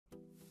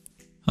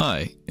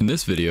Hi, in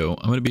this video,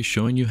 I'm going to be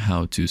showing you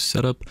how to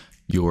set up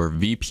your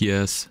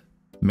managed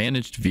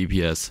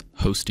VPS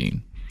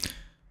hosting.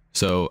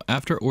 So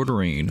after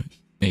ordering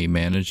a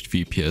managed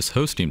VPS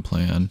hosting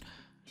plan,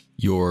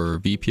 your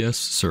VPS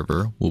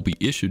server will be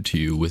issued to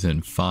you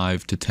within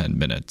 5 to 10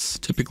 minutes.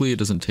 Typically, it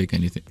doesn't take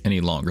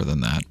any longer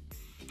than that.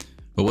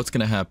 But what's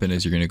going to happen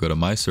is you're going to go to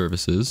My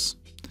Services,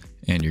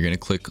 and you're going to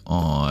click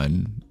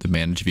on the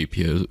Manage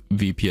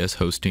VPS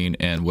hosting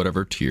and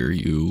whatever tier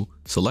you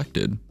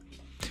selected.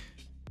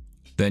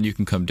 Then you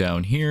can come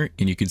down here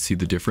and you can see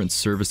the different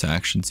service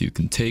actions you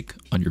can take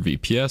on your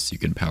VPS. You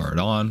can power it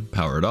on,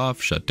 power it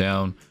off, shut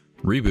down,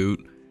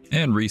 reboot,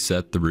 and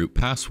reset the root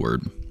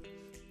password.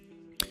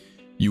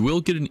 You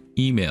will get an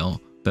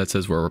email that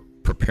says we're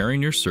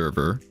preparing your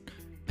server,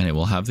 and it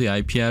will have the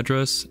IP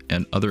address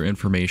and other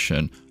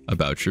information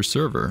about your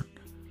server.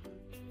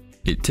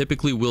 It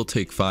typically will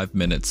take 5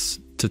 minutes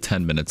to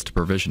 10 minutes to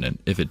provision it.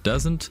 If it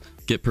doesn't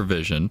get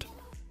provisioned,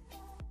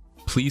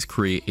 please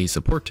create a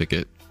support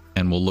ticket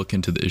and we'll look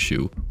into the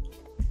issue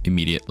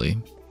immediately.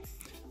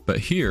 But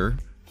here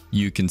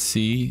you can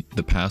see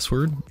the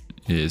password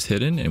is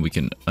hidden, and we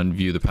can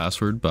unview the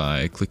password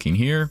by clicking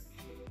here.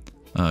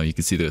 You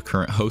can see the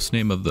current host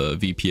name of the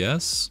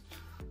VPS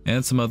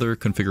and some other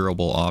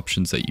configurable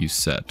options that you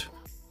set.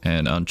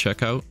 And on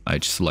checkout, I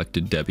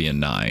selected Debian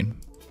 9.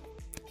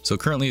 So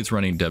currently it's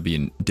running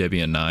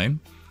Debian 9,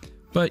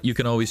 but you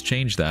can always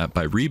change that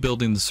by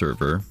rebuilding the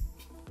server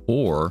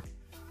or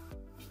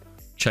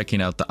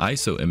checking out the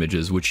ISO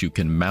images, which you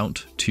can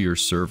mount to your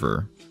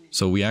server.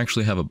 So we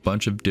actually have a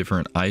bunch of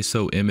different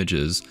ISO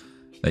images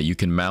that you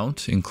can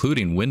mount,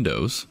 including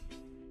Windows.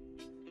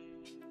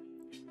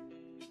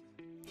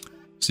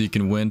 So you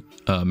can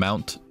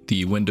mount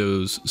the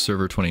Windows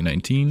Server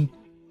 2019,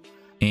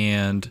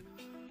 and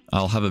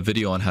I'll have a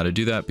video on how to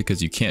do that,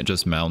 because you can't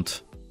just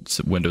mount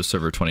Windows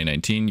Server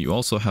 2019. You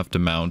also have to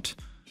mount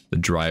the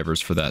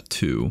drivers for that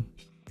too.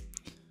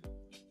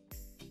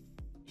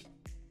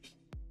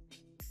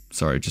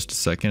 Sorry, just a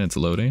second, it's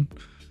loading.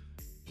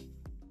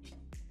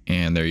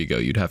 And there you go,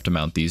 you'd have to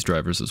mount these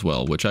drivers as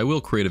well, which I will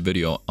create a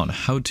video on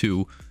how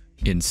to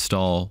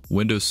install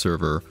Windows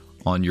Server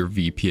on your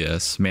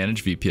VPS,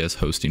 managed VPS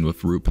hosting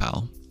with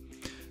Rootpal.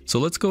 So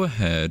let's go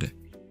ahead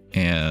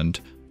and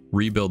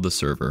rebuild the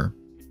server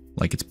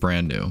like it's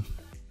brand new.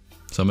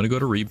 So I'm going to go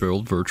to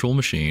Rebuild Virtual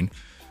Machine.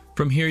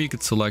 From here, you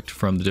could select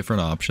from the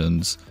different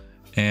options,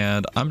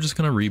 and I'm just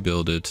going to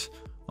rebuild it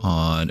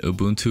on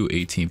Ubuntu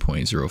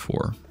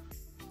 18.04.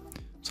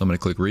 So I'm going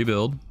to click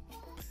Rebuild,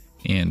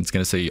 and it's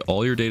going to say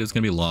all your data is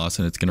going to be lost,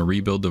 and it's going to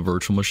rebuild the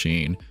virtual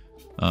machine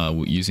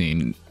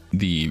using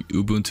the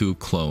Ubuntu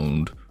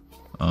cloned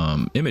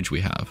image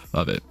we have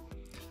of it.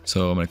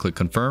 So I'm going to click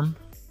Confirm.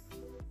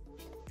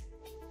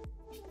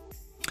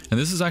 And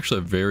this is actually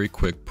a very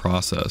quick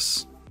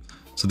process.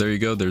 So there you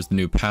go, there's the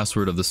new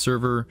password of the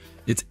server.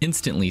 It's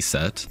instantly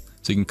set,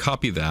 so you can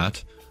copy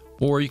that,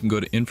 or you can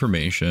go to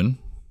Information,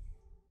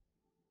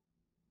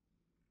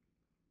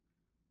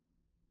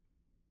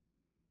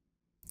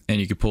 and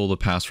you can pull the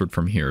password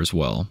from here as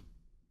well.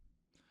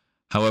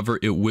 However,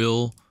 it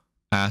will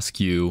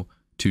ask you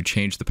to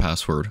change the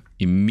password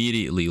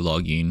immediately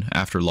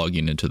after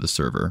logging into the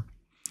server.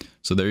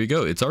 So there you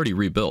go, it's already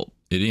rebuilt.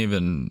 It didn't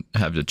even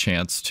have the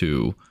chance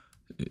to,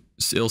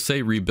 it'll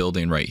say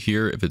rebuilding right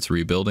here if it's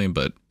rebuilding,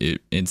 but it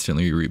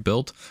instantly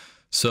rebuilt.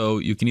 So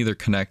you can either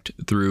connect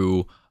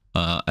through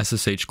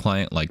SSH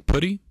client like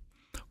PuTTY,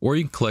 or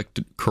you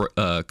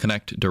can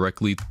connect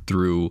directly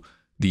through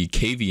the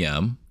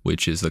KVM,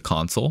 which is the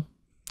console.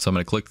 So I'm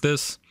going to click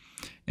this,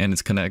 and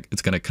it's going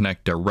to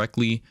connect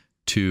directly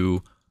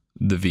to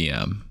the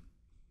VM.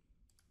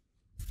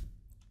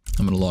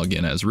 I'm going to log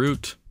in as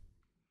root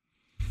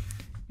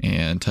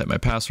and type my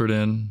password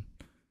in,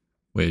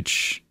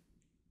 which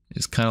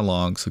is kind of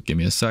long, so give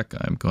me a sec.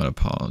 I'm going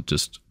to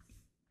just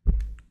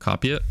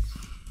copy it.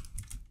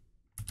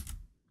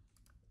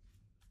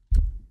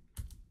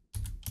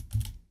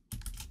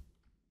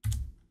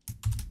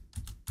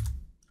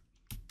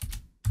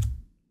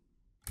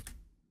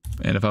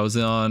 And if I was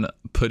on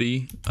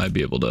PuTTY, I'd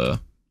be able to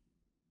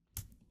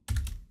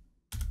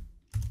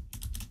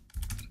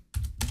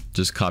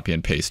just copy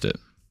and paste it.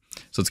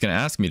 So it's going to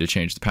ask me to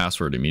change the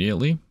password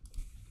immediately.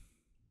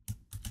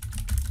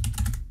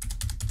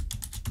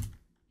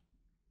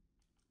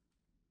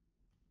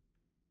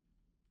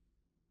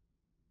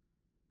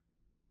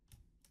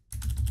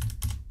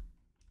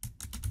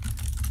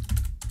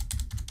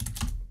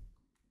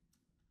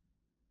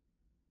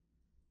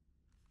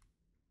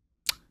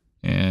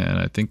 And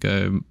I think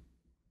I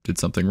did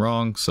something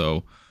wrong,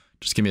 so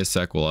just give me a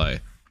sec while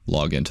I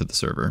log into the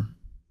server.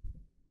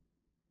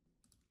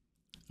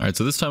 All right,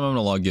 so this time I'm going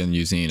to log in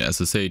using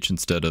SSH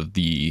instead of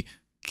the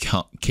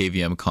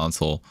KVM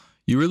console.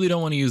 You really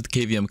don't want to use the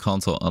KVM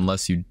console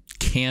unless you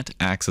can't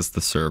access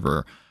the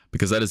server,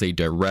 because that is a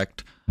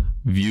direct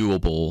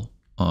viewable.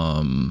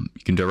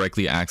 You can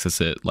directly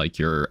access it like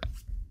you're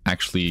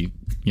actually,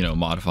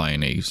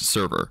 modifying a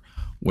server,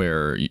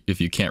 where if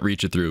you can't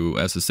reach it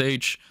through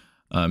SSH,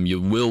 you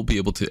will be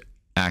able to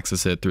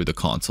access it through the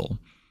console.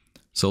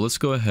 So let's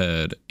go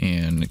ahead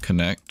and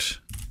connect.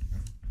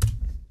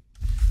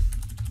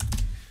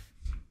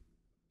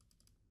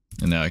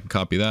 And now I can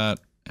copy that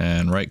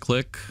and right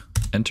click,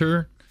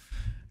 enter,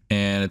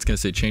 and it's going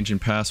to say change in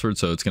password.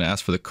 So it's going to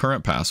ask for the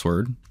current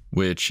password,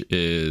 which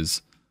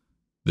is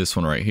this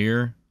one right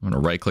here. I'm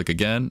going to right click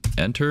again,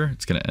 enter.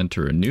 It's going to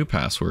enter a new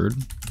password.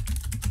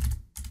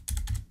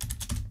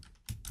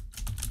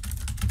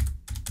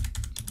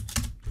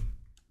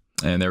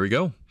 And there we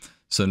go.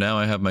 So now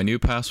I have my new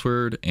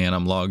password and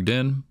I'm logged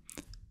in,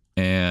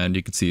 and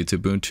you can see it's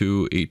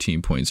Ubuntu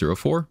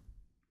 18.04.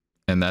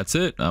 And that's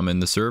it. I'm in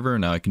the server.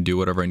 Now I can do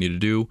whatever I need to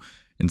do,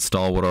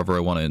 install whatever I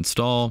want to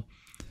install,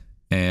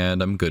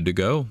 and I'm good to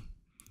go.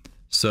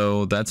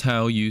 So that's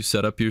how you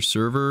set up your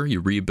server,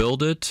 you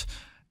rebuild it.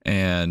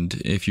 And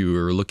if you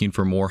are looking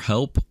for more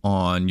help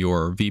on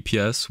your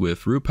VPS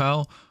with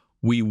Rootpal,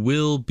 we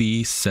will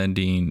be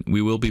posting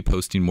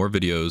more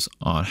videos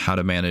on how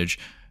to manage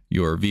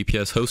your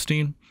VPS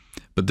hosting.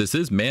 But this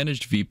is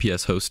managed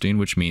VPS hosting,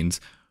 which means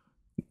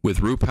with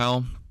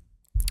Rootpal,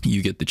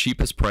 you get the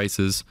cheapest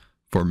prices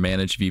for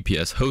managed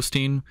VPS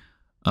hosting,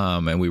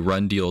 and we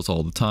run deals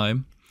all the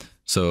time.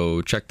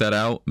 So check that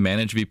out.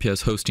 Managed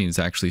VPS hosting is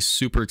actually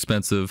super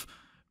expensive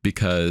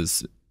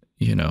because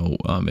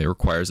it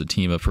requires a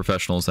team of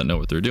professionals that know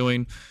what they're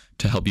doing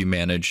to help you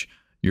manage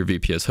your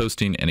VPS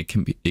hosting, and it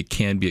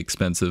can be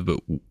expensive, but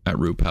at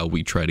Rootpal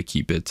we try to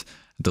keep it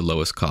at the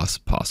lowest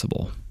cost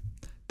possible.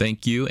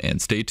 Thank you,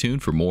 and stay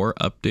tuned for more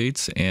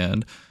updates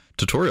and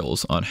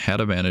tutorials on how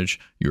to manage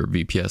your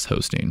VPS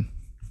hosting.